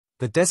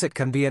The desert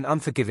can be an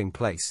unforgiving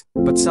place,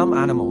 but some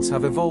animals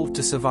have evolved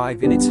to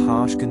survive in its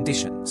harsh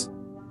conditions.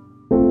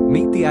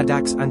 Meet the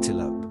Addax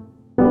antelope.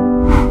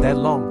 Their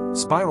long,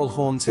 spiral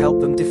horns help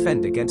them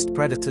defend against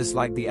predators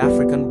like the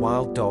African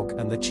wild dog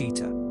and the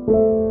cheetah.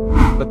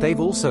 But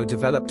they've also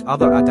developed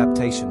other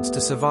adaptations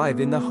to survive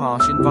in the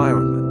harsh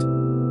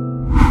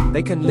environment.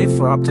 They can live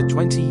for up to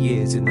 20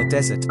 years in the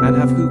desert and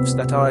have hooves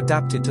that are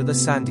adapted to the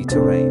sandy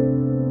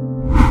terrain.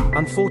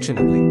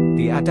 Unfortunately,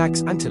 the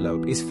Addax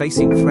antelope is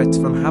facing threats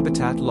from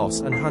habitat loss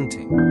and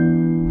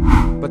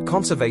hunting. But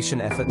conservation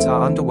efforts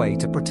are underway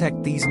to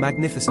protect these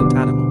magnificent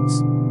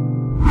animals.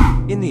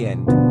 In the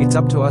end, it's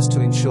up to us to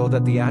ensure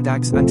that the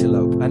Addax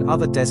antelope and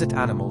other desert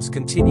animals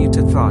continue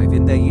to thrive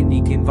in their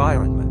unique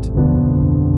environment.